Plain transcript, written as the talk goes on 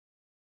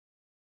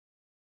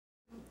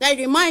I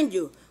remind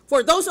you,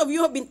 for those of you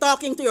who have been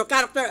talking to your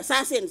character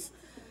assassins,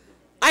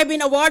 I've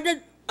been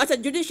awarded as a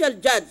judicial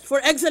judge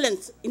for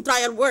excellence in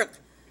trial work,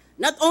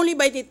 not only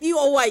by the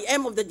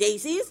TOYM of the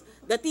JCs,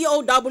 the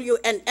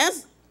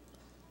TOWNS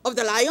of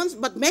the Lions,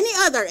 but many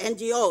other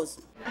NGOs.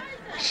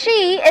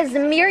 She is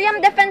Miriam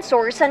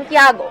Defensor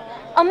Santiago,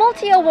 a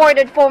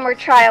multi-awarded former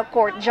trial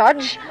court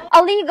judge,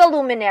 a legal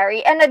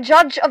luminary, and a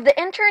judge of the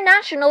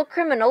International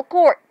Criminal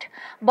Court.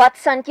 But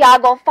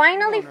Santiago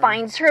finally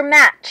finds her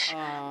match.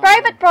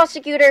 Private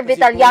prosecutor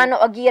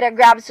Vitaliano Aguirre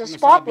grabs the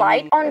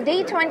spotlight on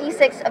day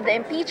 26 of the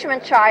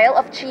impeachment trial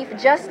of Chief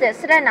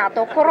Justice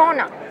Renato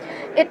Corona.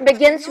 It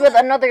begins with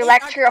another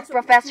lecture of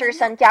Professor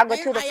Santiago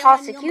to the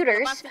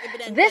prosecutors,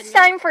 this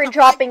time for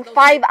dropping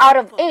 5 out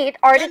of 8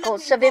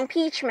 articles of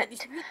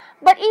impeachment.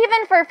 But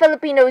even for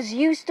Filipinos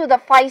used to the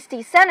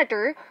feisty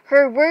senator,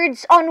 her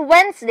words on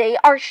Wednesday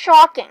are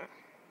shocking.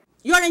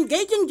 You are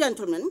engaging,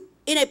 gentlemen,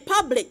 in a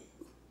public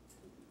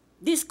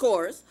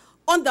discourse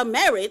on the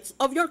merits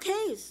of your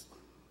case.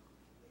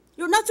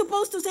 You're not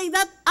supposed to say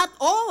that at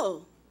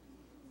all.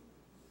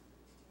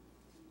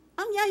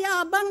 Ang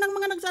yayabang ng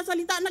mga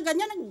nagsasalita na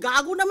ganyan, ang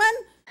gago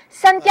naman.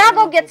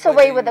 Santiago gets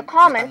away with a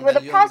comment with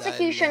the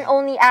prosecution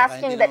only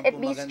asking that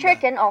it be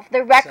stricken off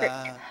the record.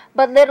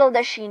 But little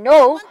does she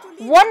know,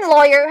 one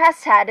lawyer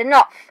has had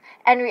enough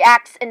and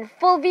reacts in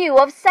full view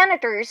of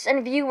senators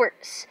and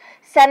viewers.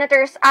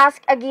 Senators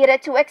ask Aguirre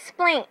to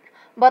explain,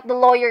 but the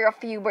lawyer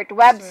of Hubert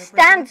Webb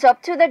stands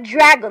up to the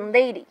Dragon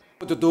Lady.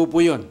 Totoo po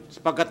yun,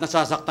 sapagkat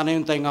nasasaktan na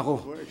yung tainga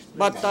ko.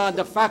 But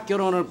the fact,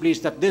 Your Honor, please,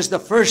 that this is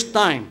the first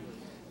time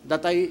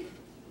that I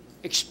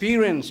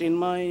experience in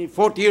my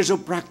 40 years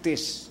of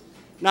practice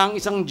na ang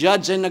isang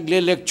judge ay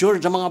nagle-lecture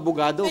sa mga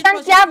abogado.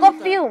 Santiago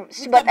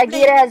fumes, but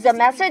Aguirre has a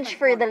message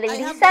for the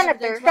lady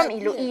senator from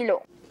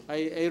Iloilo.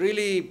 I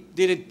really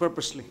did it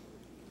purposely.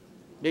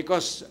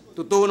 Because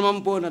totoo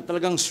naman po na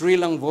talagang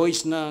shrill ang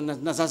voice na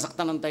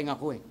nasasaktan ng tainga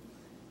ko eh.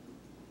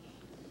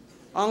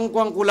 Ang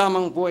kuwang ko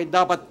lamang po ay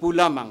dapat po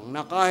lamang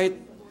na kahit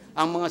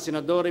ang mga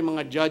senador,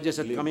 mga judges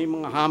at kami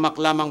mga hamak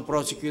lamang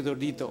prosecutor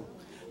dito,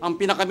 ang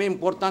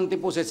pinaka-importante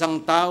po sa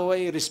isang tao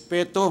ay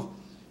respeto.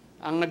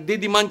 Ang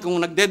nagdedemand, kung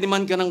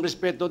nagdedemand ka ng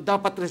respeto,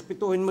 dapat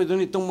respetuhin mo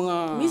doon itong mga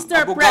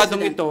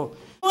abogadong ito.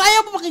 Kung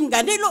ayaw pa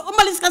pakinggan,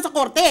 umalis ka sa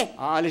korte.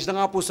 Aalis na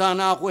nga po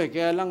sana ako eh,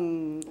 kaya lang...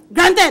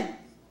 Granted!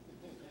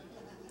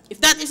 If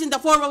that is in the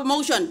form of a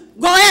motion,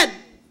 go ahead!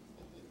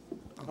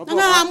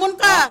 Nangahamon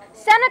ka!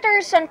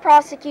 Senators and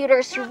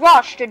prosecutors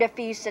rush to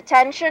diffuse the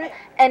tension,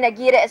 and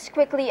Aguirre is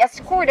quickly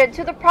escorted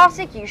to the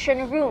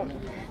prosecution room.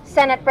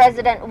 Senate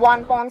President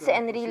Juan Ponce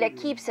Enrile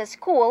keeps his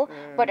cool,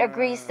 but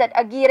agrees that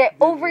Aguirre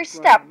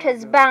overstepped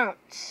his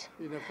bounds.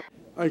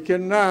 I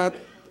cannot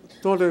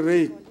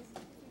tolerate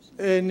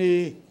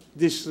any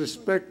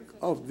disrespect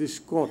of this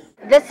court.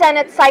 The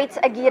Senate cites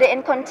Aguirre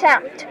in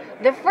contempt,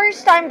 the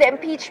first time the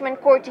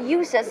impeachment court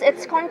uses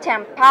its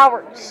contempt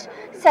powers.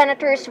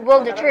 Senators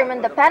will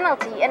determine the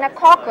penalty in a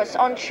caucus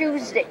on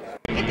Tuesday.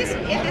 It is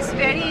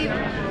very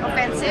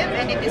offensive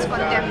and it is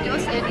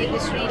contemptuous and it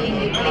is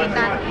really a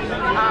blatant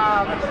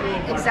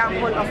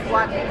example of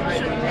what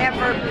should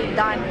never be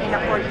done in a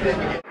courtroom.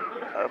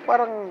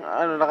 Parang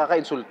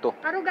nakaka-insulto.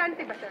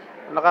 Arrogante ba siya?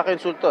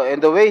 Nakaka-insulto.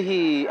 And the way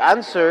he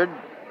answered,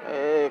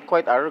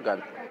 quite arrogant.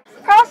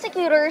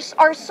 Prosecutors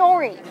are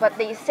sorry, but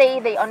they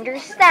say they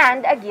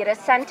understand Aguirre's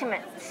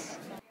sentiments.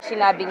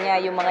 Sinabi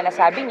niya yung mga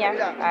nasabi niya,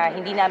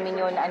 hindi namin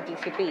yun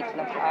na-anticipate.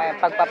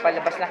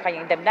 Pagpapalabas ng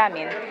kanyang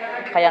damdamin,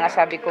 kaya nga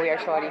sabi ko, we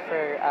are sorry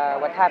for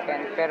what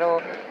happened.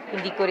 Pero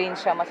hindi ko rin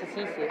siya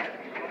masisisi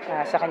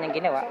sa kanyang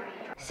ginawa.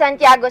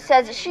 Santiago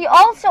says she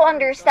also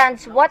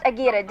understands what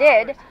Aguirre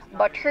did,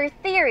 but her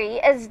theory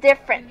is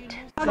different.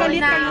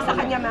 Magalit kayo sa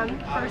kanya, ma'am,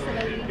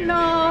 personally?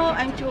 No,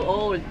 I'm too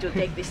old to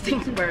take these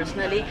things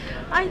personally.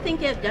 I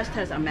think he just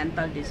has a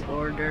mental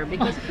disorder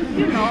because,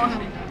 you know,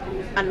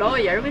 a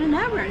lawyer will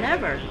never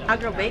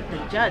aggravate the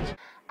judge.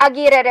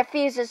 Aguirre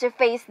refuses to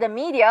face the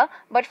media,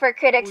 but for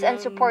critics and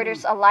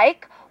supporters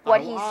alike, what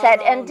he said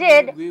and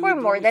did were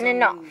more than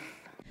enough.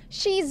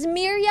 She's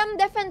Miriam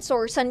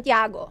Defensor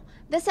Santiago.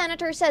 The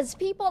senator says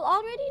people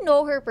already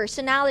know her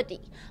personality,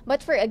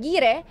 but for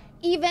Aguirre,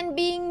 even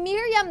being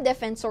Miriam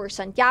Defensor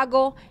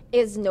Santiago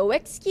is no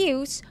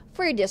excuse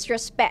for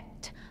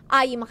disrespect.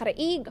 Ay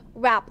Makaraig,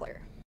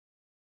 Rappler.